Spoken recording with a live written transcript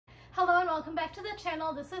welcome back to the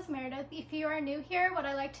channel. This is Meredith. If you are new here, what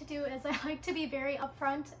I like to do is I like to be very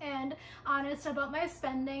upfront and honest about my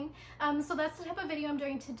spending. So that's the type of video I'm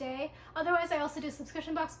doing today. Otherwise, I also do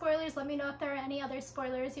subscription box spoilers. Let me know if there are any other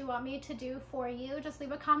spoilers you want me to do for you. Just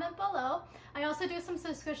leave a comment below. I also do some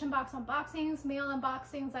subscription box unboxings, mail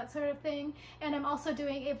unboxings, that sort of thing. And I'm also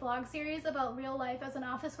doing a vlog series about real life as an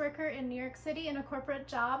office worker in New York City in a corporate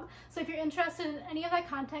job. So if you're interested in any of that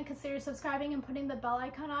content, consider subscribing and putting the bell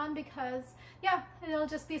icon on, because yeah, it'll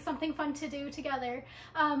just be something fun to do together.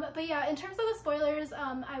 But yeah, in terms of the spoilers,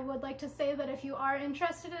 I would like to say that if you are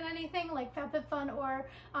interested in anything like FabFitFun or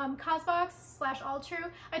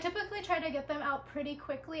CosBox/AllTrue, I typically try to get them out pretty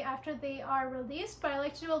quickly after they are released, but I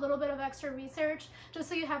like to do a little bit of extra research just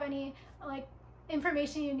so you have any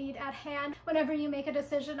information you need at hand whenever you make a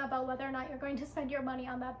decision about whether or not you're going to spend your money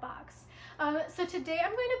on that box. So today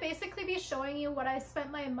I'm going to basically be showing you what I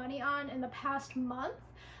spent my money on in the past month.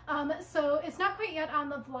 So it's not quite yet on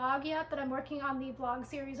the vlog yet, but I'm working on the vlog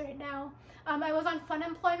series right now. I was on fun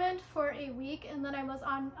employment for a week, and then I was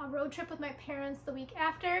on a road trip with my parents the week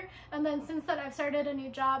after, and then since then I've started a new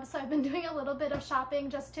job, so I've been doing a little bit of shopping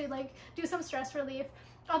just to do some stress relief.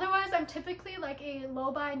 Otherwise, I'm typically a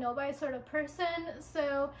low buy, no buy sort of person,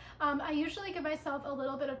 so I usually give myself a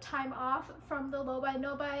little bit of time off from the low buy,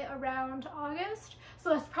 no buy around August, so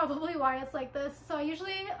that's probably why it's like this. So I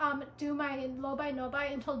usually do my low buy, no buy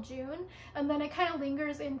until June, and then it kind of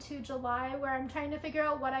lingers into July, where I'm trying to figure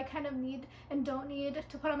out what I kind of need and don't need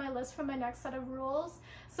to put on my list for my next set of rules.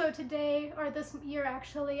 So today, or this year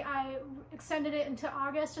actually, I extended it into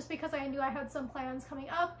August just because I knew I had some plans coming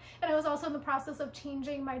up, and I was also in the process of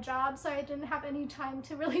changing my job, so I didn't have any time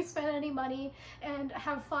to really spend any money and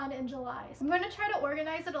have fun in July. So I'm going to try to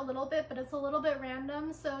organize it a little bit, but it's a little bit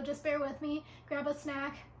random, so just bear with me. Grab a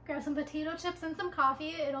snack, grab some potato chips and some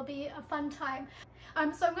coffee. It'll be a fun time.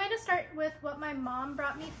 So I'm going to start with what my mom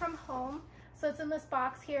brought me from home. So it's in this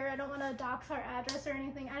box here. I don't want to dox our address or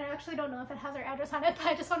anything. I actually don't know if it has our address on it, but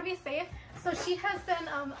I just want to be safe. So she has been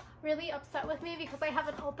really upset with me because I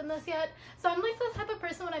haven't opened this yet. So I'm like the type of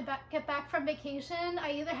person, when I get back from vacation,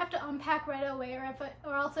 I either have to unpack right away,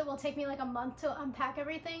 or else it will take me like a month to unpack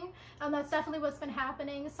everything. That's definitely what's been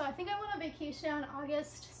happening. So I think I went on vacation on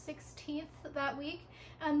August 16th that week,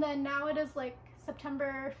 and then now it is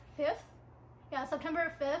September 5th. Yeah,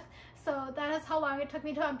 September 5th. So that is how long it took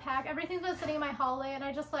me to unpack. Everything's been sitting in my hallway, and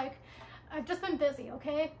I've just been busy,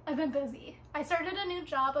 okay? I've been busy. I started a new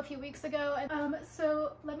job a few weeks ago, and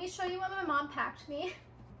so let me show you what my mom packed me.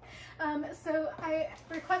 So I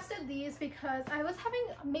requested these because I was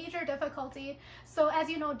having major difficulty. So as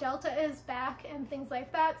you know, Delta is back and things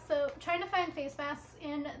like that. So trying to find face masks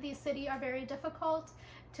in the city are very difficult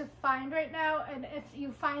to find right now, and if you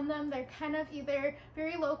find them, they're kind of either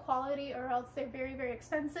very low quality or else they're very, very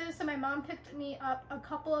expensive. So my mom picked me up a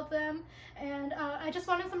couple of them, and I just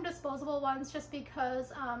wanted some disposable ones just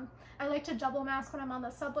because I like to double mask when I'm on the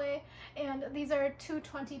subway, and these are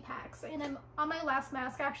 220 packs, and I'm on my last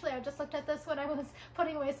mask. Actually, I just looked at this when I was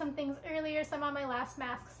putting away some things earlier, so I'm on my last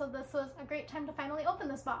mask, so this was a great time to finally open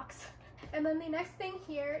this box. And then the next thing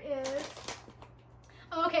here is,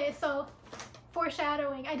 okay, so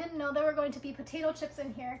foreshadowing. I didn't know there were going to be potato chips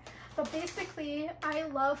in here, but basically I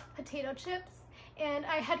love potato chips, and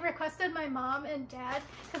I had requested my mom and dad,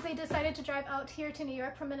 because they decided to drive out here to New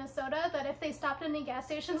York from Minnesota, that if they stopped at any gas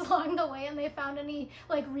stations along the way and they found any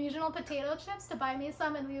regional potato chips, to buy me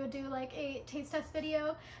some, and we would do a taste test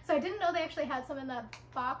video. So I didn't know they actually had some in that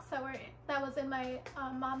box that was in my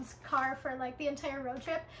mom's car for the entire road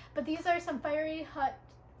trip. But these are some fiery hot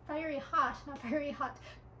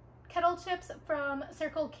kettle chips from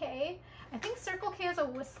Circle K. I think Circle K is a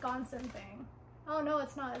Wisconsin thing. Oh no,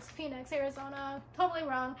 it's not. It's Phoenix, Arizona. Totally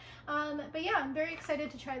wrong. But yeah, I'm very excited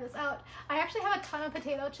to try this out. I actually have a ton of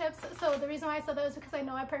potato chips, so the reason why I said that is because I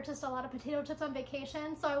know I purchased a lot of potato chips on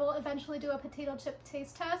vacation, so I will eventually do a potato chip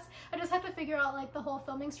taste test. I just have to figure out the whole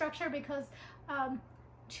filming structure, because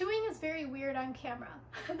chewing is very weird on camera.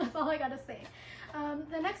 That's all I gotta say.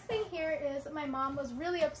 The next thing here is my mom was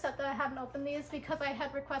really upset that I haven't opened these, because I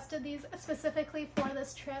had requested these specifically for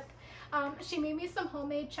this trip. She made me some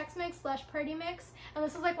homemade Chex Mix / Party Mix, and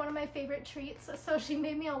this is one of my favorite treats, so she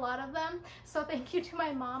made me a lot of them. So thank you to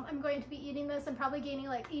my mom. I'm going to be eating this and probably gaining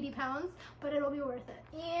 80 pounds, but it'll be worth it.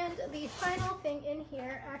 And the final thing in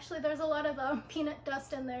here, actually there's a lot of peanut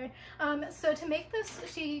dust in there. So to make this,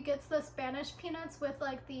 she gets the Spanish peanuts with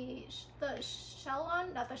the shell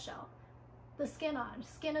on, not the shell, the skin on.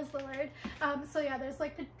 Skin is the word. So yeah, there's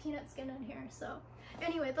the peanut skin in here. So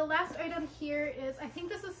anyway, the last item here is, I think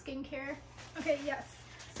this is skincare. Okay, yes.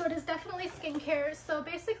 So it is definitely skincare. So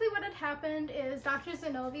basically what had happened is Dr.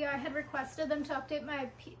 Zenobia, I had requested them to update my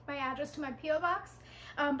address to my P.O. box.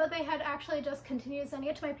 But they had actually just continued sending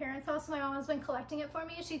it to my parents' house. So my mom has been collecting it for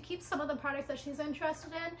me. She keeps some of the products that she's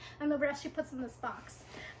interested in, and the rest she puts in this box.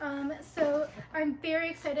 So I'm very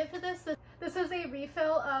excited for this. This is a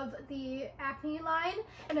refill of the acne line,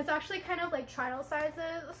 and it's actually kind of like trial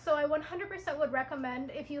sizes. So I 100% would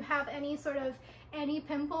recommend, if you have any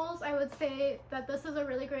pimples, I would say that this is a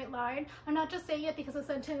really great line. I'm not just saying it because it's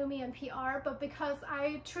sent to me in PR, but because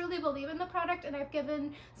I truly believe in the product, and I've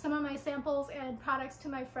given some of my samples and products to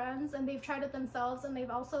my friends, and they've tried it themselves, and they've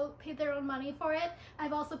also paid their own money for it.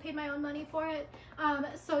 I've also paid my own money for it.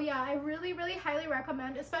 So yeah, I really, really highly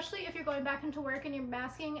recommend, especially if you're going back into work and you're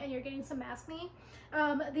masking and you're getting some acne.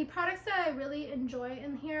 The products that I really enjoy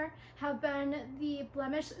in here have been the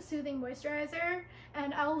Blemish Soothing Moisturizer,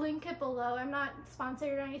 and I'll link it below. I'm not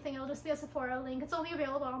sponsored or anything, it'll just be a Sephora link. It's only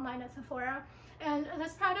available online at Sephora. And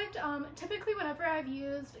this product, typically whenever I've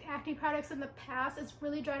used acne products in the past, it's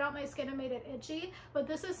really dried out my skin and made it itchy, but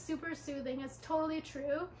this is super soothing. It's totally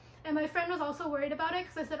true. And my friend was also worried about it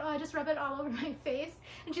because I said, oh, I just rub it all over my face.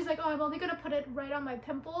 And she's like, oh, I'm only going to put it right on my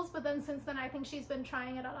pimples. But then since then, I think she's been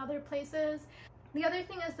trying it on other places. The other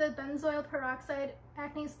thing is the benzoyl peroxide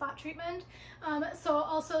acne spot treatment. So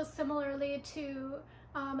also similarly to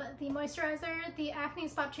the moisturizer, the acne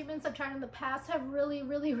spot treatments I've tried in the past have really,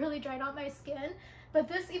 really, really dried out my skin. But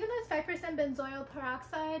this, even though it's 5% benzoyl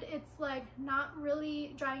peroxide, it's like not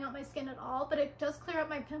really drying out my skin at all, but it does clear up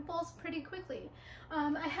my pimples pretty quickly.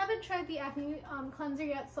 I haven't tried the acne cleanser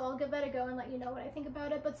yet, so I'll give that a go and let you know what I think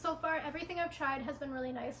about it. But so far, everything I've tried has been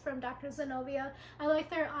really nice from Dr. Zenobia. I like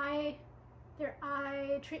their eye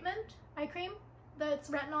cream. That's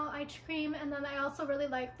retinol eye cream, and then I also really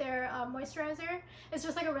like their moisturizer. It's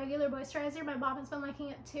just like a regular moisturizer. My mom has been liking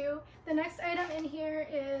it too. The next item in here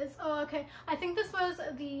is, oh okay, I think this was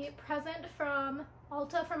the present from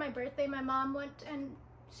Ulta for my birthday. My mom went, and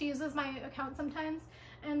she uses my account sometimes,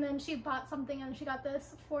 and then she bought something and she got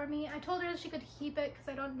this for me. I told her she could keep it because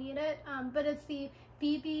I don't need it, but it's the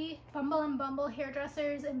BB Bumble and Bumble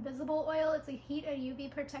Hairdressers Invisible Oil. It's a heat and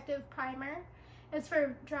UV protective primer. It's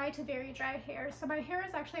for dry to very dry hair. So my hair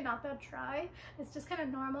is actually not that dry. It's just kind of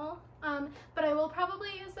normal. But I will probably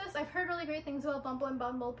use this. I've heard really great things about Bumble and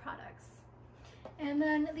Bumble products. And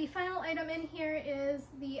then the final item in here is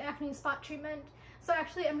the acne spot treatment. So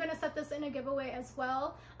actually I'm gonna set this in a giveaway as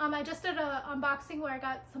well. I just did an unboxing where I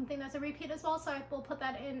got something that's a repeat as well, so I will put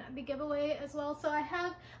that in the giveaway as well. So I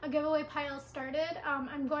have a giveaway pile started.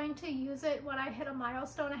 I'm going to use it when I hit a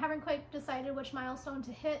milestone. I haven't quite decided which milestone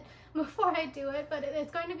to hit before I do it, but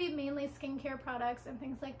it's going to be mainly skincare products and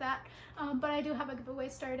things like that. But I do have a giveaway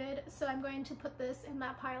started, so I'm going to put this in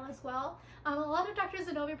that pile as well. A lot of Dr.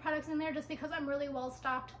 Zenobia products in there just because I'm really well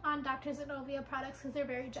stocked on Dr. Zenobia products because they're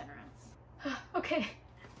very generous. Okay,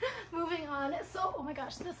 moving on. So, oh my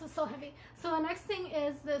gosh, this is so heavy. So the next thing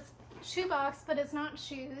is this shoe box, but it's not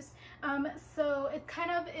shoes. So it kind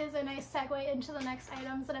of is a nice segue into the next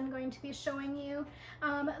items that I'm going to be showing you.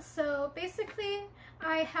 So basically,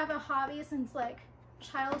 I have a hobby since like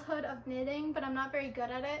childhood of knitting, but I'm not very good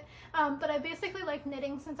at it. But I basically like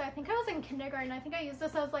knitting since I think I was in kindergarten. I think I used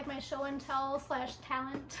this as like my show and tell /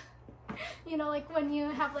 talent. You know, like when you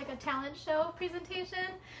have like a talent show presentation.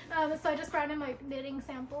 So I just brought in like knitting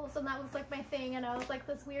samples, and that was like my thing, and I was like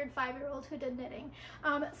this weird 5-year-old who did knitting.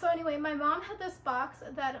 So anyway, my mom had this box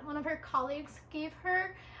that one of her colleagues gave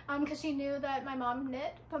her because she knew that my mom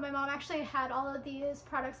knit, but my mom actually had all of these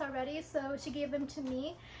products already, so she gave them to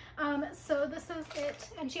me. So this is it,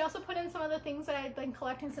 and she also put in some of the things that I'd been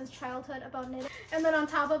collecting since childhood about knitting, and then on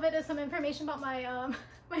top of it is some information about my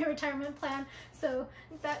my retirement plan, so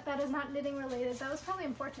that is not knitting related. That was probably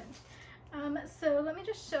important. So let me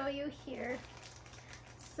just show you here.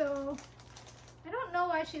 So I don't know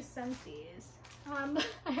why she sent these.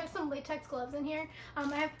 I have some latex gloves in here.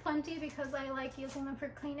 I have plenty because I like using them for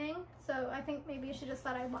cleaning, so I think maybe she just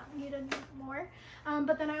thought I want you to know more.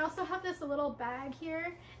 But then I also have this little bag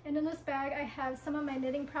here, and in this bag I have some of my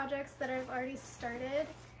knitting projects that I've already started.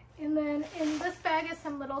 And then in this bag is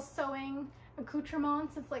some little sewing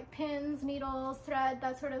accoutrements. It's like pins, needles, thread,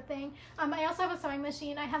 that sort of thing. I also have a sewing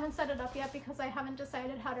machine. I haven't set it up yet because I haven't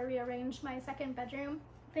decided how to rearrange my second bedroom.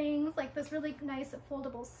 Things like this really nice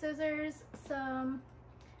foldable scissors, some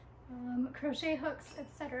crochet hooks,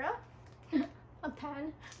 etc. A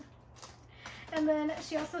pen. And then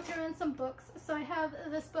she also threw in some books. So I have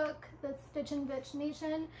this book, the Stitch and Bitch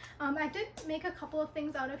Nation. I did make a couple of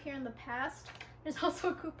things out of here in the past. There's also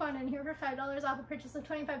a coupon in here for $5 off a purchase of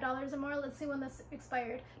 $25 or more. Let's see when this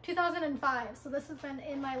expired. 2005. So this has been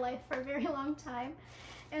in my life for a very long time.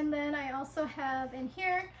 And then I also have in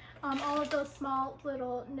here all of those small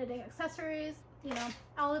little knitting accessories, you know,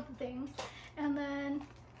 all of the things. And then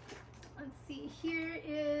let's see, here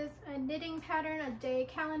is a knitting pattern, a day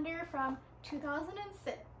calendar from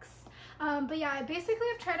 2006. But yeah, I basically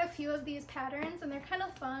have tried a few of these patterns and they're kind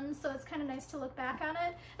of fun, so it's kind of nice to look back on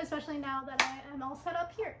it, especially now that I am all set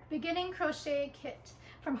up here. Beginning crochet kit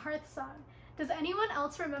from Hearthsong. Does anyone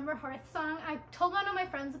else remember Hearthsong? I told one of my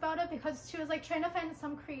friends about it because she was like trying to find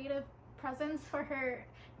some creative presents for her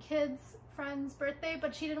kids' friend's birthday,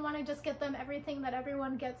 but she didn't want to just get them everything that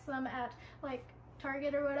everyone gets them at like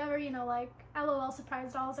Target or whatever, you know, like LOL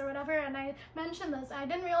surprise dolls or whatever. And I mentioned this, I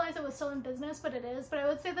didn't realize it was still in business, but it is. But I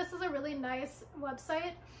would say this is a really nice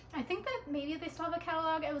website. I think that maybe they still have a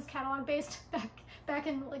catalog. It was catalog based back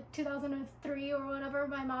in like 2003 or whatever.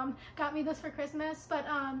 My mom got me this for Christmas. But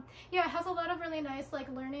yeah, it has a lot of really nice like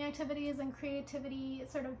learning activities and creativity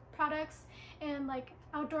sort of products and like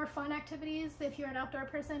outdoor fun activities if you're an outdoor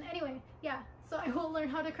person. Anyway, yeah, so I will learn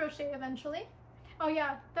how to crochet eventually. Oh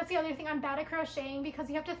yeah, that's the other thing. I'm bad at crocheting because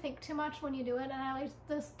you have to think too much when you do it, and I like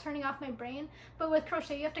this turning off my brain. But with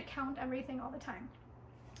crochet, you have to count everything all the time.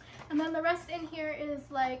 And then the rest in here is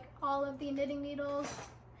like all of the knitting needles.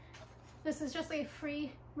 This is just a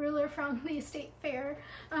free ruler from the state fair.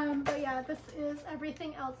 But yeah, this is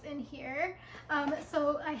everything else in here.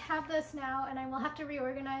 So I have this now, and I will have to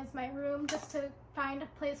reorganize my room just to find a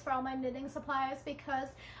place for all my knitting supplies because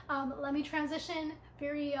let me transition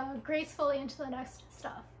very gracefully into the next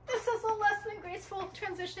stuff. This is a less than graceful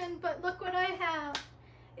transition, but look what I have.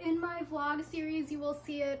 In my vlog series, you will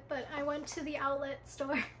see it, but I went to the outlet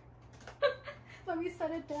store. Let me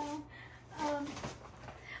set it down.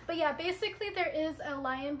 But yeah, basically there is a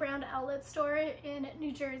Lion Brand outlet store in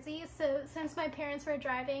New Jersey. So since my parents were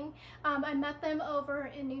driving, I met them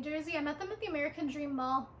over in New Jersey. I met them at the American Dream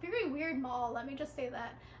Mall. Very weird mall, let me just say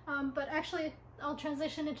that. But actually, I'll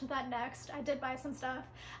transition into that next. I did buy some stuff.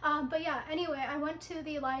 But yeah, anyway, I went to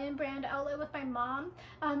the Lion Brand outlet with my mom.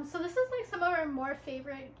 So this is like some of our more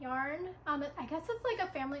favorite yarn. I guess it's like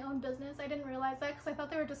a family-owned business. I didn't realize that because I thought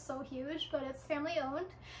they were just so huge, but it's family-owned.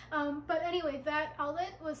 But anyway, that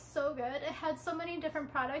outlet was so good. It had so many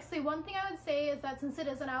different products. The one thing I would say is that since it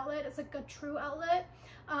is an outlet, it's like a true outlet.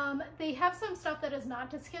 They have some stuff that is not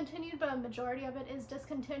discontinued, but a majority of it is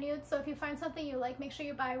discontinued. So if you find something you like, make sure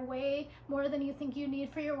you buy way more than you think you need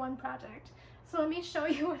for your one project. So let me show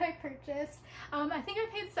you what I purchased. I think I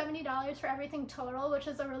paid $70 for everything total, which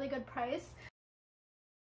is a really good price.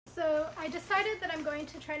 So I decided that I'm going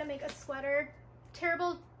to try to make a sweater.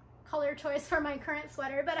 Terrible color choice for my current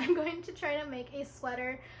sweater, but I'm going to try to make a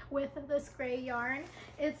sweater with this gray yarn.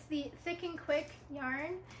 It's the Thick and Quick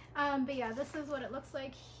yarn, but yeah, this is what it looks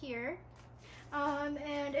like here.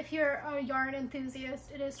 And if you're a yarn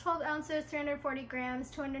enthusiast, it is 12 ounces, 340 grams,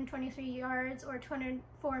 223 yards, or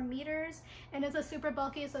 204 meters, and it's a super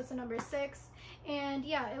bulky, so it's a number 6. And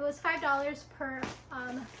yeah, it was $5 per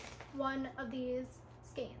one of these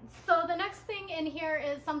skeins. So the next thing in here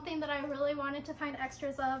is something that I really wanted to find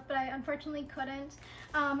extras of, but I unfortunately couldn't.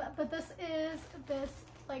 But this is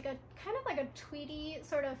like a kind of like a tweedy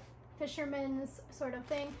sort of fisherman's sort of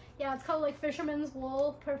thing. Yeah, it's called like fisherman's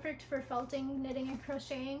wool, perfect for felting, knitting, and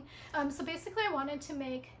crocheting. So basically I wanted to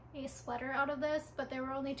make a sweater out of this, but there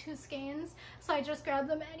were only 2 skeins, so I just grabbed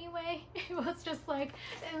them anyway. It was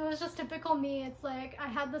just typical me. It's like I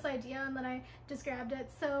had this idea and then I just grabbed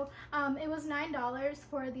it. So it was $9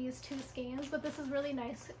 for these 2 skeins, but this is really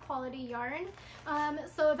nice quality yarn.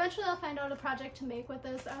 So eventually I'll find out a project to make with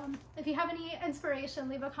this. If you have any inspiration,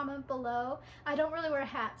 leave a comment below. I don't really wear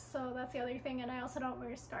hats, so that's the other thing, and I also don't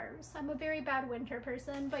wear scarves. I'm a very bad winter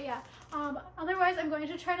person, but yeah. Otherwise I'm going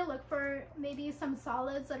to try to look for maybe some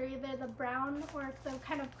solids that are either the brown or the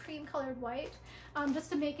kind of cream colored white, just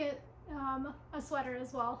to make it a sweater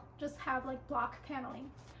as well, just have like block paneling.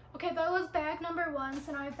 Okay, that was bag number 1,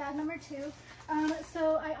 so now I have bag number 2.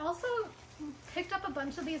 So I also picked up a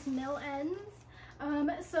bunch of these mill ends,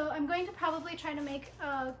 so I'm going to probably try to make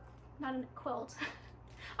not a quilt,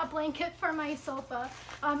 a blanket for my sofa.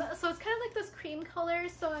 So it's kind of like this cream color,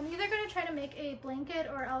 so I'm either going to try to make a blanket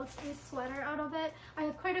or else a sweater out of it. I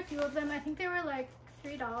have quite a few of them. I think they were like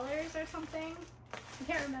 $3 or something. I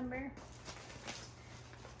can't remember.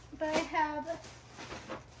 But I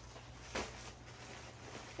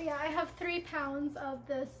have 3 pounds of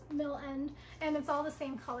this mill end, and it's all the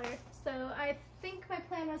same color. So I think my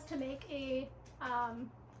plan was to make a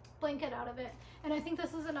blanket out of it, and I think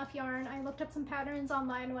this is enough yarn. I looked up some patterns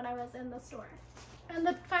online when I was in the store. And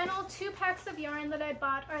the final 2 packs of yarn that I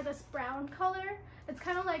bought are this brown color. It's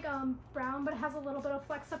kind of like brown, but it has a little bit of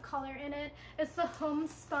flecks of color in it. It's the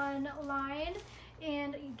homespun line.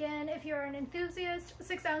 And again, if you're an enthusiast,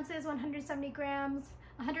 6 ounces, 170 grams,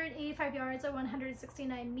 185 yards or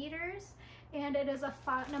 169 meters. And it is a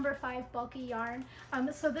number 5 bulky yarn.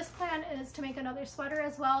 So this plan is to make another sweater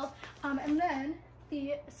as well. And then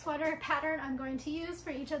the sweater pattern I'm going to use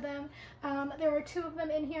for each of them. There are 2 of them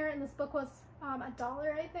in here, and this book was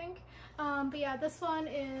 $1, I think. But yeah, this one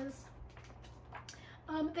is,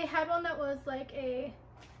 they had one that was like a,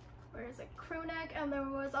 where is it, crew neck, and there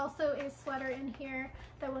was also a sweater in here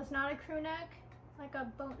that was not a crew neck, like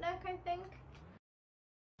a boat neck, I think.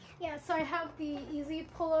 Yeah, so I have the easy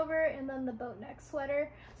pullover and then the boat neck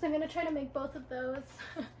sweater. So I'm gonna try to make both of those.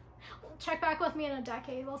 Check back with me in a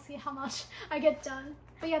decade, we'll see how much I get done.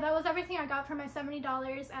 But yeah, that was everything I got for my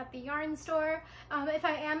 $70 at the yarn store. If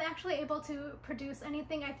I am actually able to produce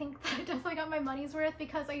anything, I think that I definitely got my money's worth,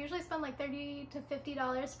 because I usually spend like $30 to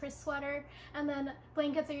 $50 per sweater, and then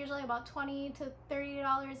blankets are usually about $20 to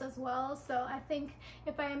 $30 as well. So I think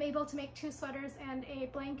if I am able to make 2 sweaters and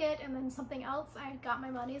a blanket and then something else, I got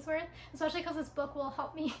my money's worth, especially because this book will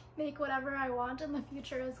help me make whatever I want in the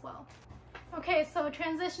future as well. Okay, so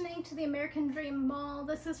transitioning to the American Dream Mall.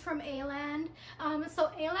 This is from A-Land.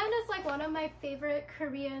 So A-Land is like one of my favorite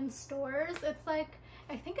Korean stores. It's like,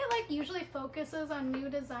 I think it like usually focuses on new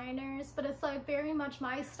designers, but it's like very much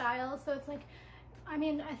my style. So it's like, I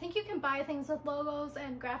mean, I think you can buy things with logos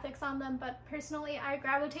and graphics on them, but personally I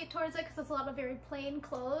gravitate towards it because it's a lot of very plain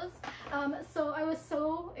clothes. So I was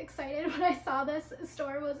so excited when I saw this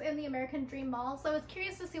store was in the American Dream Mall. So I was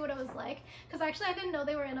curious to see what it was like, because actually I didn't know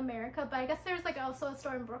they were in America, but I guess there's like also a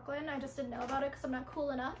store in Brooklyn. I just didn't know about it because I'm not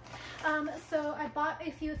cool enough. So I bought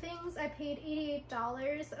a few things. I paid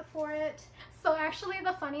 $88 for it. So actually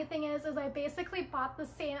the funny thing is I basically bought the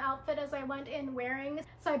same outfit as I went in wearing.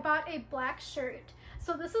 So I bought a black shirt.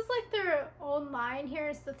 So this is like their own line here.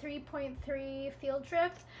 It's the 3.3 Field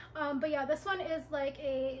Trip. But yeah, this one is like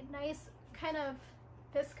a nice kind of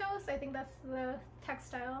viscose. I think that's the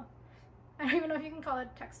textile. I don't even know if you can call it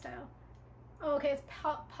textile. Oh, okay, it's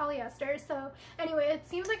polyester. So anyway, it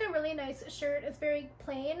seems like a really nice shirt. It's very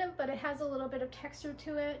plain, but it has a little bit of texture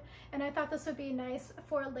to it, and I thought this would be nice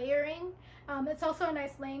for layering. It's also a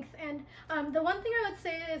nice length, and the one thing I would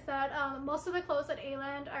say is that most of the clothes at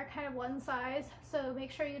A-Land are kind of one size, so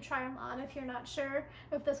make sure you try them on if you're not sure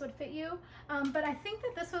if this would fit you. But I think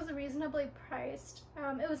that this was reasonably priced.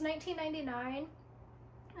 It was $19.99.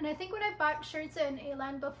 And I think when I've bought shirts in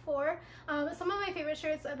A-Land before, some of my favorite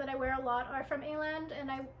shirts that I wear a lot are from A-Land,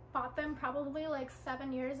 and I bought them probably like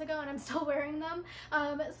 7 years ago and I'm still wearing them.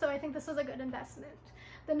 So I think this was a good investment.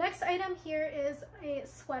 The next item here is a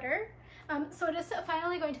sweater. So it is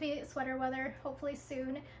finally going to be sweater weather, hopefully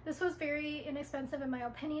soon. This was very inexpensive in my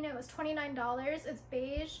opinion. It was $29. It's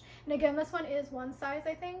beige. And again, this one is one size,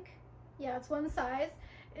 I think. Yeah, it's one size.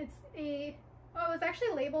 It's a... Oh, it was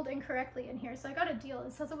actually labeled incorrectly in here, so I got a deal.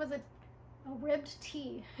 It says it was a ribbed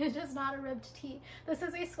tee. It is not a ribbed tee. This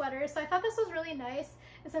is a sweater, so I thought this was really nice.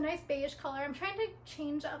 It's a nice beige color. I'm trying to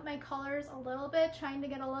change up my colors a little bit, trying to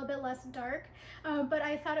get a little bit less dark, but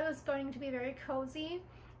I thought it was going to be very cozy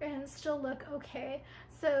and still look okay.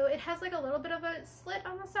 So it has like a little bit of a slit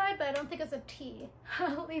on the side, but I don't think it's a tee.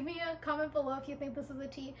 Leave me a comment below if you think this is a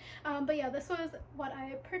tee. But yeah, this was what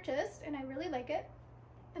I purchased, and I really like it.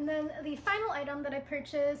 And then the final item that I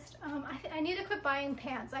purchased, I need to quit buying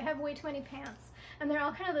pants. I have way too many pants, and they're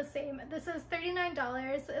all kind of the same. This is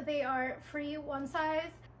 $39. They are free one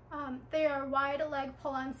size. They are wide leg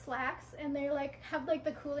pull-on slacks, and they like have like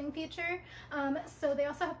the cooling feature. So they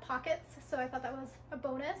also have pockets, so I thought that was a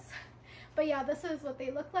bonus. But yeah, this is what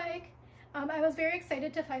they look like. I was very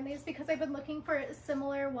excited to find these because I've been looking for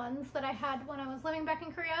similar ones that I had when I was living back in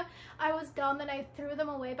Korea. I was dumb and I threw them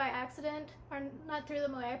away by accident, or not threw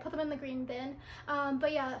them away, I put them in the green bin.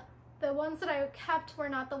 But yeah, the ones that I kept were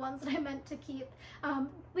not the ones that I meant to keep.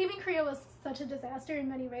 Leaving Korea was such a disaster in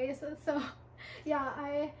many ways, so yeah,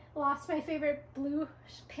 I lost my favorite blue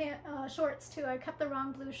shorts too. I kept the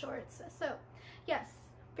wrong blue shorts. So yes.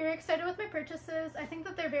 Very excited with my purchases. I think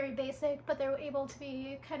that they're very basic, but they're able to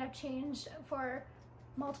be kind of changed for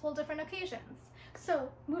multiple different occasions. So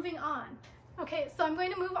moving on. Okay, so I'm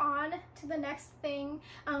going to move on to the next thing.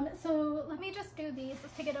 So let me just do these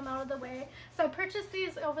to get them out of the way. So I purchased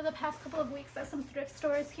these over the past couple of weeks at some thrift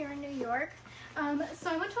stores here in New York. So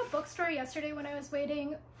I went to a bookstore yesterday when I was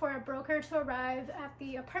waiting for a broker to arrive at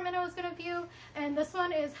the apartment I was going to view, and this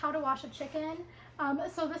one is How to Wash a Chicken.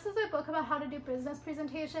 So this is a book about how to do business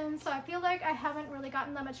presentations. So I feel like I haven't really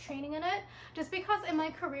gotten that much training in it, just because in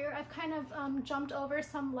my career I've kind of jumped over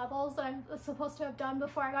some levels that I'm supposed to have done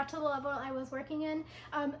before I got to the level I was working in.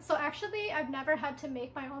 So actually I've never had to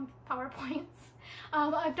make my own PowerPoints.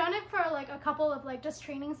 I've done it for like a couple of like just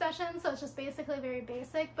training sessions, so it's just basically very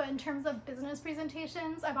basic, but in terms of business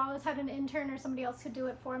presentations, I've always had an intern or somebody else who do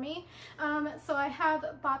it for me. So I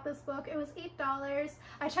have bought this book. It was $8.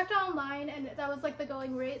 I checked online and that was like the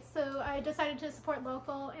going rate, so I decided to support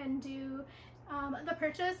local and do the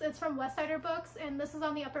purchase. It's from Westsider Books, and this is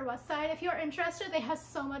on the Upper West Side. If you're interested, they have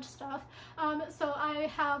so much stuff. So I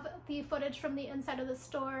have the footage from the inside of the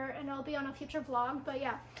store, and it'll be on a future vlog, but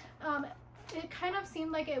yeah. It kind of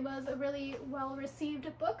seemed like it was a really well-received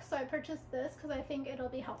book, so I purchased this because I think it'll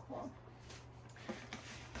be helpful.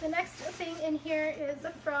 The next thing in here is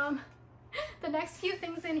from, the next few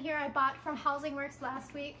things in here I bought from Housing Works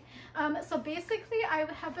last week. So basically I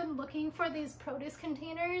have been looking for these produce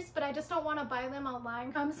containers, but I just don't want to buy them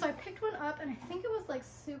online. So I picked one up and I think it was like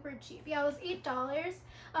super cheap. Yeah, it was $8.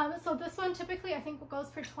 So this one typically I think goes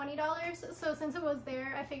for $20. So since it was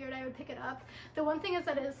there, I figured I would pick it up. The one thing is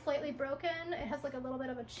that it is slightly broken. It has like a little bit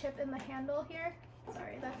of a chip in the handle here.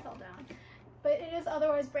 Sorry, that fell down. But it is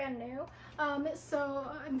otherwise brand new. So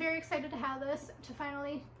I'm very excited to have this to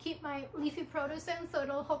finally keep my leafy produce in, so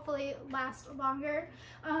it'll hopefully last longer.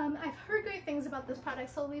 I've heard great things about this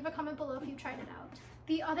product, so leave a comment below if you've tried it out.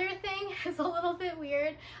 The other thing is a little bit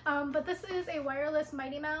weird, but this is a wireless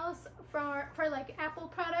Mighty Mouse for like Apple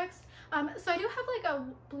products. So I do have like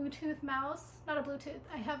a Bluetooth mouse, not a Bluetooth,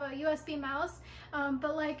 I have a USB mouse,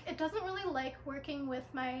 but like it doesn't really like working with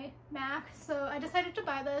my Mac, so I decided to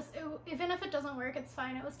buy this. Even if it doesn't work, it's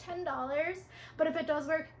fine. It was $10, but if it does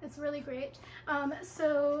work, it's really great.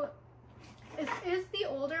 So this is the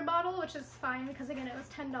older model, which is fine because again it was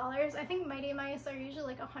 $10. I think Mighty Mice are usually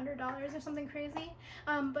like $100 or something crazy,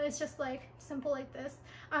 but it's just like simple like this.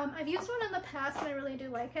 I've used one in the past and I really do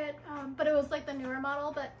like it, but it was like the newer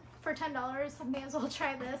model, but for $10 I may as well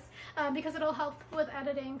try this because it'll help with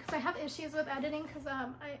editing, because I have issues with editing because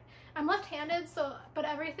I'm left-handed, so but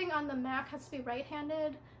everything on the Mac has to be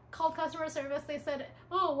right-handed. Called customer service, they said,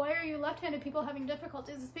 oh, why are you left-handed people having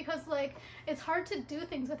difficulties? It's because like it's hard to do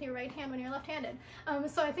things with your right hand when you're left-handed.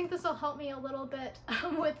 So I think this will help me a little bit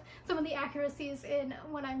with some of the accuracies in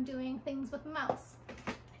when I'm doing things with the mouse.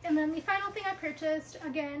 And then the final thing I purchased,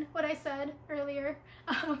 again, what I said earlier,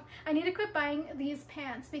 I need to quit buying these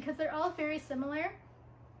pants because they're all very similar.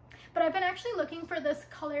 But I've been actually looking for this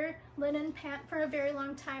color linen pant for a very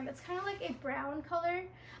long time. It's kind of like a brown color.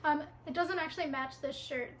 It doesn't actually match this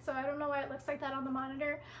shirt, so I don't know why it looks like that on the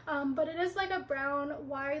monitor. But it is like a brown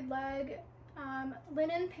wide leg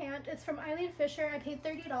linen pant. It's from Eileen Fisher. I paid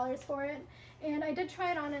 $30 for it, and I did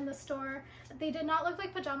try it on in the store. They did not look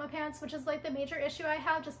like pajama pants, which is like the major issue I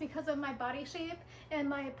have just because of my body shape and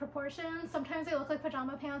my proportions. Sometimes they look like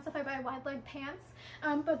pajama pants if I buy wide leg pants,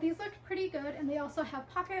 but these looked pretty good, and they also have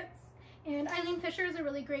pockets. And Eileen Fisher is a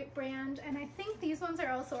really great brand, and I think these ones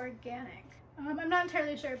are also organic. I'm not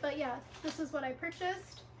entirely sure, but yeah, this is what I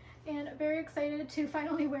purchased, and very excited to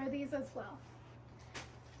finally wear these as well.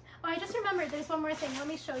 Oh, I just remembered there's one more thing. Let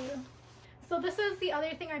me show you. So this is the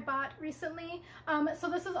other thing I bought recently. So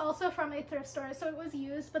this is also from a thrift store, so it was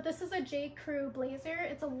used, but this is a J. Crew blazer.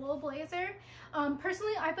 It's a wool blazer.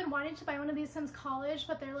 Personally, I've been wanting to buy one of these since college,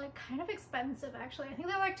 but they're like kind of expensive actually. I think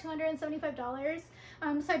they're like $275.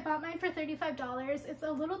 So I bought mine for $35. It's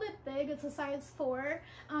a little bit big, it's a size 4,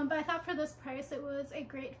 but I thought for this price it was a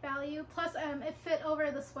great value. Plus it fit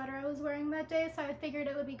over the sweater I was wearing that day, so I figured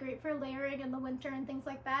it would be great for layering in the winter and things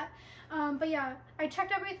like that. But yeah, I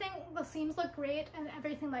checked everything. The seams look great and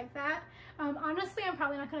everything like that. Honestly, I'm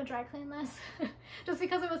probably not going to dry clean this just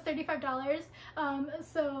because it was $35.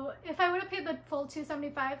 So if I would have paid the full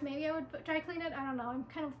 $275, maybe I would dry clean it. I don't know. I'm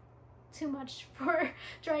kind of too much for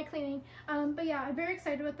dry cleaning, but yeah, I'm very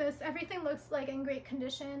excited with this. Everything looks like in great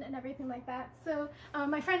condition and everything like that. So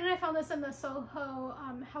my friend and I found this in the Soho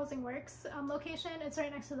Housing Works location. It's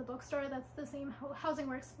right next to the bookstore. That's the same Housing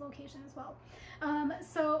Works location as well.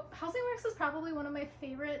 So Housing Works is probably one of my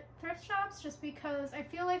favorite thrift shops just because I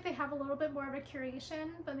feel like they have a little bit more of a curation,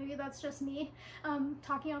 but maybe that's just me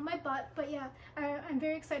talking on my butt. But yeah, I'm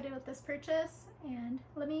very excited with this purchase, and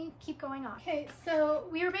let me keep going on. Okay, so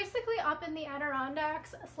we were basically up in the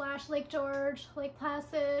Adirondacks / Lake George, Lake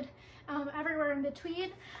Placid, everywhere in between.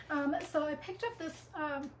 So I picked up this,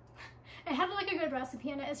 it had like a good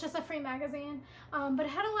recipe in it. It's just a free magazine, but it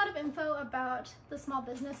had a lot of info about the small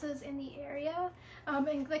businesses in the area,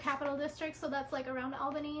 in the Capital District, so that's like around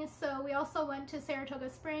Albany. So we also went to Saratoga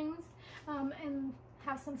Springs and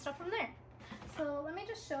have some stuff from there. So let me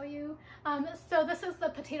just show you. So this is the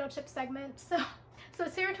potato chip segment. So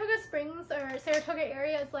Saratoga Springs, or Saratoga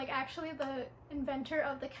area, is like actually the inventor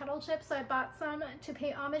of the kettle chip, so I bought some to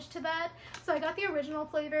pay homage to that. So I got the original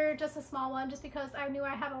flavor, just a small one, just because I knew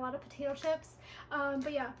I had a lot of potato chips.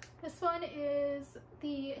 But yeah, this one is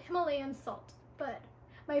the Himalayan salt. But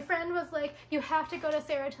my friend was like, you have to go to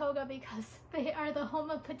Saratoga because they are the home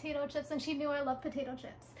of potato chips, and she knew I love potato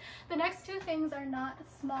chips. The next two things are not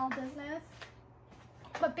small business,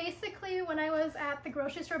 but basically when I was at the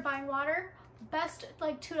grocery store buying water, best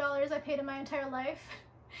like $2 I paid in my entire life.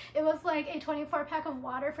 It was like a 24 pack of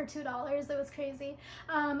water for $2. It was crazy.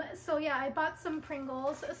 So yeah, I bought some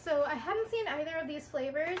Pringles. So I hadn't seen either of these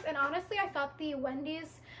flavors, and honestly I thought the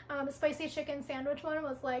Wendy's spicy chicken sandwich one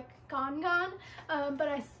was like gone, but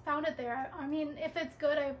I found it there. I mean, if it's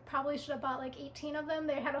good, I probably should have bought like 18 of them.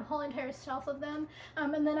 They had a whole entire shelf of them.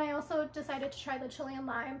 And then I also decided to try the chili and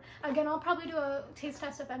lime. Again, I'll probably do a taste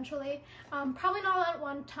test eventually. Probably not all at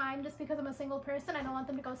one time, just because I'm a single person. I don't want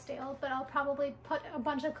them to go stale, but I'll probably put a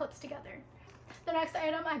bunch of clips together. The next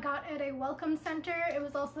item I got at a welcome center. It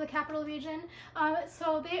was also the Capital Region.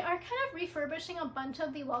 So they are kind of refurbishing a bunch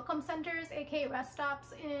of the welcome centers, aka rest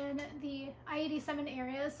stops, in the I-87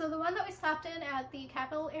 area. So the one that we stopped in at the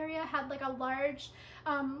Capital area had like a large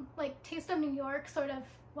like Taste of New York sort of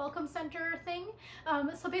welcome center thing.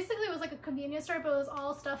 So basically it was like a convenience store, but it was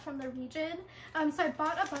all stuff from the region. So I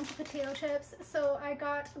bought a bunch of potato chips. So I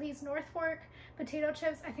got these North Fork potato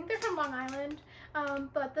chips. I think they're from Long Island,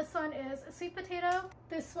 but this one is sweet potato.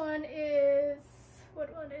 This one is,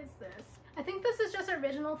 what one is this? I think this is just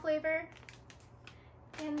original flavor.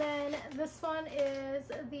 And then this one is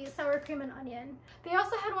the sour cream and onion. They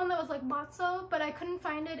also had one that was like matzo, but I couldn't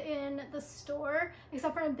find it in the store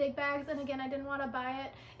except for in big bags, and again I didn't want to buy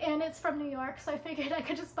it, and it's from New York, so I figured I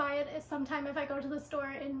could just buy it sometime if I go to the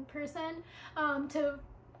store in person to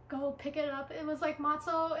go pick it up. It was like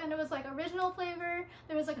matzo, and it was like original flavor.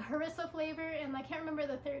 There was like a harissa flavor, and I can't remember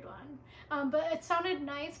the third one, but it sounded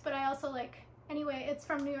nice. But I also like, anyway, it's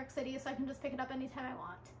from New York City, so I can just pick it up anytime I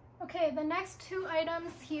want. Okay, the next two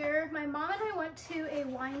items here, my mom and I went to a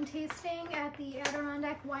wine tasting at the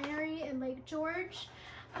Adirondack Winery in Lake George.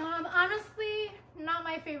 Honestly, not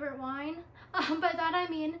my favorite wine. By that I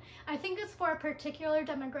mean, I think it's for a particular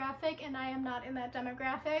demographic, and I am not in that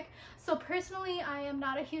demographic. So personally, I am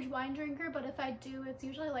not a huge wine drinker, but if I do, it's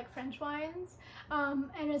usually like French wines.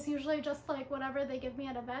 And it's usually just like whatever they give me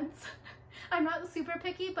at events. I'm not super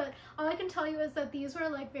picky, but all I can tell you is that these were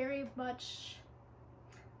like very much,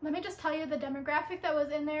 let me just tell you the demographic that was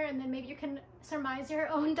in there, and then maybe you can surmise your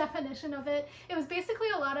own definition of it. It was basically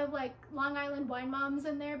a lot of like Long Island wine moms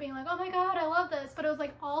in there being like, oh my god, I love this, but it was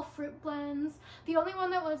like all fruit blends. The only one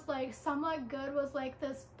that was like somewhat good was like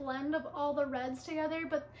this blend of all the reds together,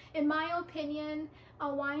 but in my opinion, a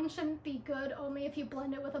wine shouldn't be good only if you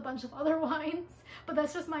blend it with a bunch of other wines, but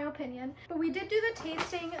that's just my opinion. But we did do the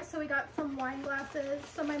tasting, so we got some wine glasses.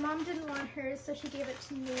 So my mom didn't want hers, so she gave it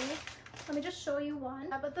to me. Let me just show you one.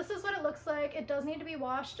 But this is what it looks like. It does need to be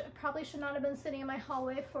washed. It probably should not have been sitting in my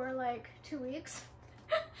hallway for like 2 weeks.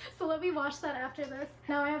 So let me wash that after this.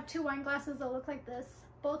 Now I have two wine glasses that look like this.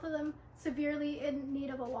 Both of them severely in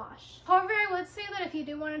need of a wash. However, I would say that if you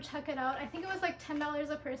do want to check it out, I think it was like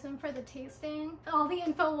 $10 a person for the tasting. All the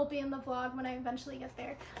info will be in the vlog when I eventually get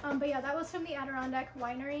there. But yeah, that was from the Adirondack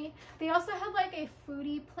Winery. They also had like a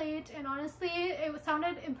foodie plate, and honestly, it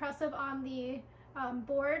sounded impressive on the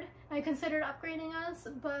board. I considered upgrading us,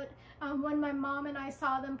 but when my mom and I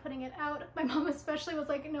saw them putting it out, my mom especially was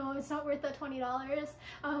like, no, it's not worth the $20.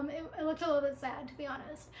 It looked a little bit sad, to be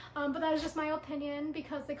honest. But that is just my opinion,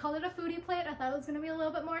 because they called it a foodie plate. I thought it was going to be a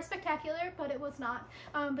little bit more spectacular, but it was not.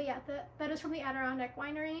 But yeah, that is from the Adirondack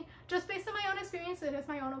Winery. Just based on my own experience, it is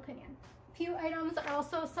my own opinion. A few items are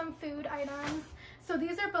also some food items. So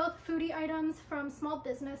these are both foodie items from small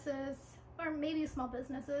businesses, or maybe small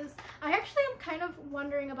businesses. I actually am kind of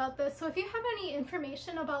wondering about this, so if you have any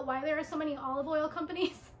information about why there are so many olive oil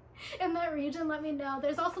companies in that region, let me know.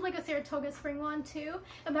 There's also like a Saratoga Spring one too,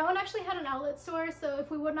 and that one actually had an outlet store, so if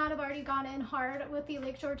we would not have already gone in hard with the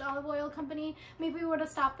Lake George Olive Oil Company, maybe we would have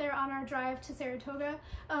stopped there on our drive to Saratoga.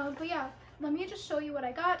 But yeah, let me just show you what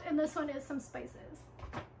I got, and this one is some spices.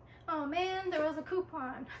 Oh man, there was a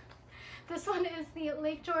coupon. This one is the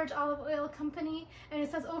Lake George Olive Oil Company, and it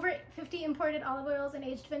says over 50 imported olive oils and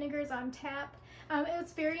aged vinegars on tap.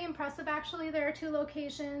 It's very impressive, actually. There are two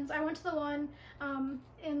locations. I went to the one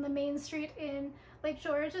in the main street in Lake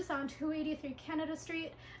George. It's on 283 Canada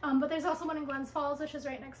Street, but there's also one in Glens Falls, which is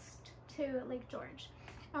right next to Lake George.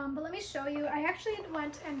 But let me show you. I actually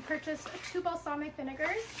went and purchased 2 balsamic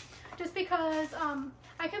vinegars just because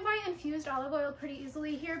I can buy infused olive oil pretty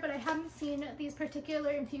easily here, but I haven't seen these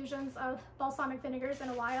particular infusions of balsamic vinegars in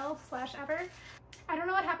a while / ever. I don't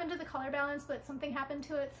know what happened to the color balance, but something happened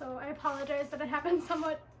to it, so I apologize that it happened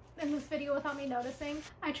somewhat in this video without me noticing.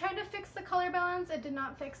 I tried to fix the color balance, it did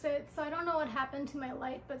not fix it, so I don't know what happened to my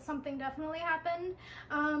light, but something definitely happened.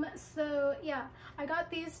 So yeah, I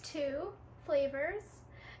got these 2 flavors.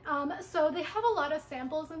 So they have a lot of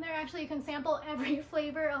samples in there. Actually, you can sample every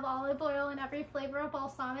flavor of olive oil and every flavor of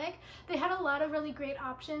balsamic. They had a lot of really great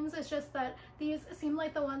options. It's just that these seem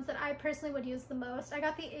like the ones that I personally would use the most. I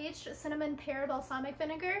got the aged cinnamon pear balsamic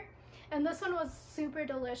vinegar, and this one was super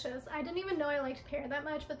delicious. I didn't even know I liked pear that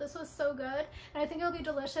much, but this was so good, and I think it'll be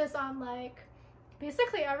delicious on like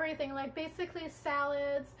basically everything, like basically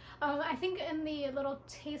salads. I think in the little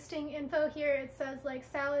tasting info here it says like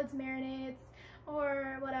salads, marinades,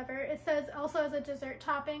 or whatever. It says also as a dessert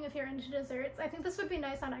topping if you're into desserts. I think this would be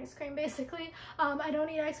nice on ice cream basically. I don't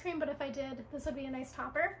eat ice cream, but if I did, this would be a nice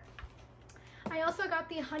topper. I also got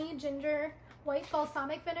the honey ginger white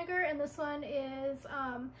balsamic vinegar, and this one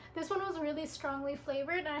was really strongly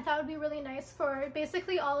flavored, and I thought it would be really nice for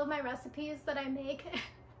basically all of my recipes that I make.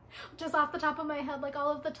 Just off the top of my head, like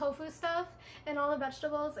all of the tofu stuff and all the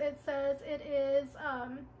vegetables, it says it is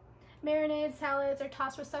marinades, salads, or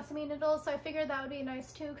tossed with sesame noodles, so I figured that would be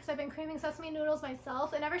nice too, because I've been craving sesame noodles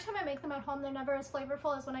myself, and every time I make them at home they're never as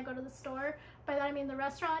flavorful as when I go to the store. By that I mean the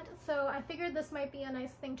restaurant, so I figured this might be a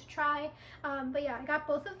nice thing to try. But yeah, I got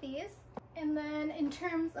both of these. And then in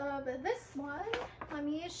terms of this one, let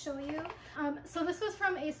me show you. So this was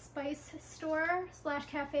from a spice store /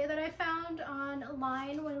 cafe that I found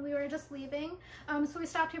online when we were just leaving. So we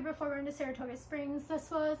stopped here before we went to Saratoga Springs. This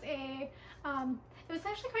was it was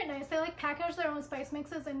actually quite nice. They like packaged their own spice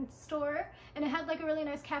mixes in store, and it had like a really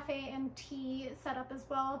nice cafe and tea setup as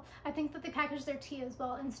well. I think that they packaged their tea as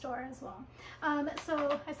well in store as well.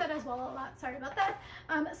 So I said as well a lot, sorry about that.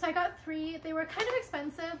 So I got 3. They were kind of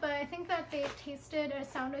expensive, but I think that they tasted or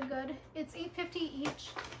sounded good. It's $8.50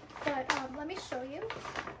 each, but let me show you.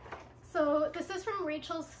 So this is from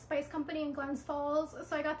Rachel's Spice Company in Glens Falls.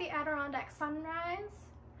 So I got the Adirondack Sunrise.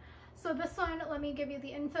 So this one, let me give you the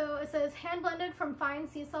info. It says hand blended from fine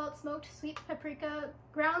sea salt, smoked sweet paprika,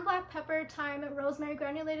 ground black pepper, thyme, rosemary,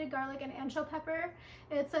 granulated garlic, and ancho pepper.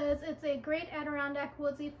 It says it's a great Adirondack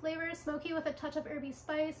woodsy flavor, smoky with a touch of herby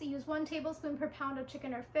spice. Use 1 tablespoon per pound of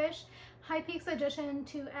chicken or fish. High Peaks addition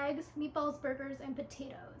to eggs, meatballs, burgers, and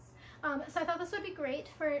potatoes. So I thought this would be great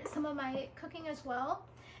for some of my cooking as well.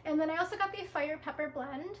 And then I also got the fire pepper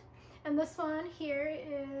blend. And this one here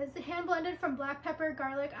is hand blended from black pepper,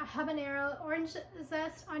 garlic, habanero, orange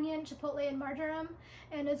zest, onion, chipotle, and marjoram.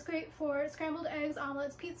 And it's great for scrambled eggs,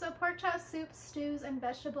 omelets, pizza, pork chops, soups, stews, and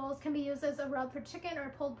vegetables. Can be used as a rub for chicken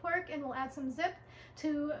or pulled pork, and will add some zip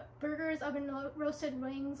to burgers, oven roasted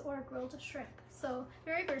wings, or grilled shrimp. So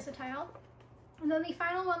very versatile. And then the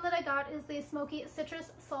final one that I got is the smoky citrus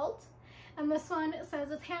salt. And this one says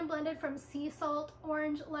it's hand blended from sea salt,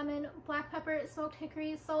 orange, lemon, black pepper, smoked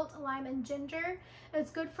hickory, salt, lime, and ginger.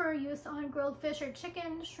 It's good for use on grilled fish or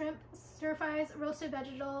chicken, shrimp, stir fries, roasted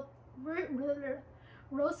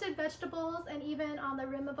vegetables, and even on the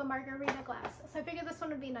rim of a margarita glass. So I figured this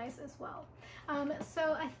one would be nice as well.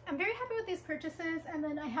 So I'm very happy with these purchases. And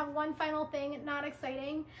then I have one final thing, not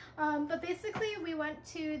exciting, but basically we went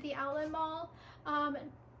to the outlet mall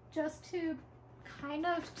just to kind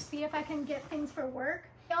of see if I can get things for work.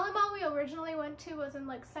 The outlet mall we originally went to was in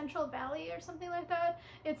like Central Valley or something like that.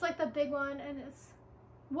 It's like the big one, and it's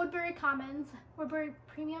Woodbury Commons, Woodbury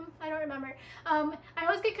Premium, I don't remember. I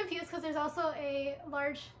always get confused because there's also a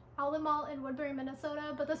large outlet mall in Woodbury,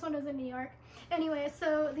 Minnesota, but this one is in New York. Anyway,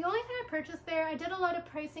 so the only thing I purchased there, I did a lot of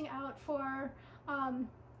pricing out for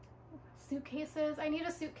suitcases. I need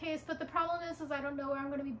a suitcase, but the problem is I don't know where I'm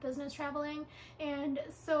going to be business traveling, and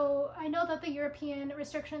so I know that the European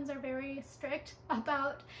restrictions are very strict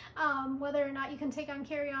about whether or not you can take on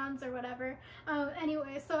carry-ons or whatever.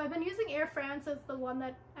 Anyway, so I've been using Air France as the one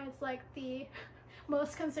that is like the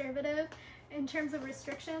most conservative in terms of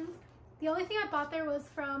restrictions. The only thing I bought there was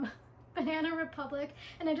from Banana Republic,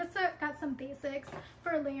 and I just got some basics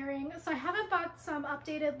for layering. So I haven't bought some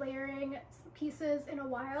updated layering pieces in a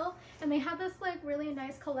while, and they have this like really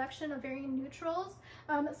nice collection of varying neutrals.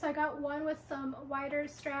 So I got one with some wider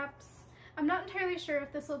straps. I'm not entirely sure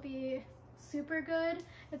if this will be super good.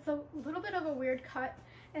 It's a little bit of a weird cut.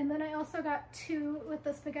 And then I also got 2 with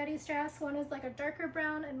the spaghetti straps. One is like a darker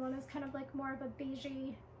brown, and one is kind of like more of a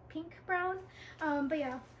beigey pink brown. But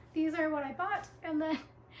yeah, these are what I bought. And then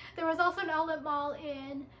there was also an outlet mall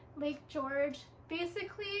in Lake George.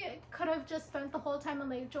 Basically, could have just spent the whole time in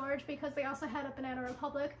Lake George because they also had a Banana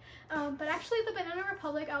Republic. But actually the Banana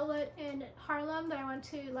Republic outlet in Harlem that I went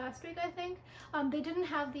to last week, I think, they didn't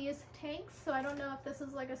have these tanks, so I don't know if this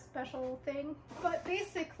is like a special thing. But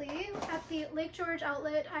basically at the Lake George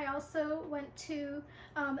outlet, I also went to,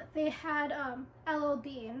 they had LL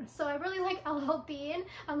Bean. So I really like LL Bean.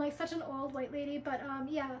 I'm like such an old white lady, but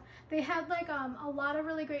yeah, they had like a lot of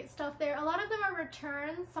really great stuff there. A lot of them are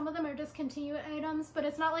returns, some of them are discontinued items, but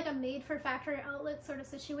it's not like a made for factory outlet sort of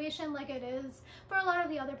situation like it is for a lot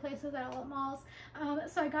of the other places at outlet malls.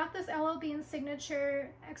 So I got this LL Bean signature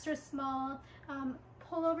extra small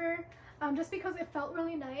pullover just because it felt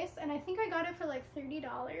really nice, and I think I got it for like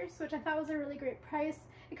 $30, which I thought was a really great price.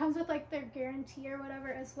 It comes with like their guarantee or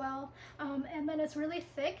whatever as well, and then it's really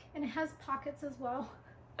thick and it has pockets as well.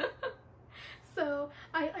 So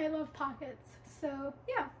I love pockets. So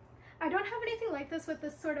yeah, I don't have anything like this with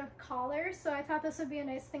this sort of collar, so I thought this would be a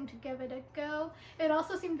nice thing to give it a go. It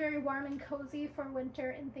also seemed very warm and cozy for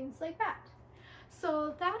winter and things like that.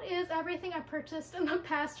 So that is everything I purchased in the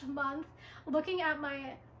past month. Looking at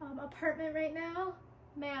my apartment right now,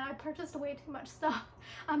 man, I purchased way too much stuff.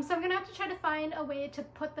 So I'm gonna have to try to find a way to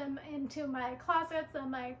put them into my closets and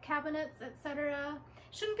my cabinets, etc.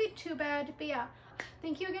 Shouldn't be too bad, but yeah.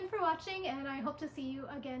 Thank you again for watching, and I hope to see you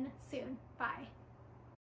again soon. Bye.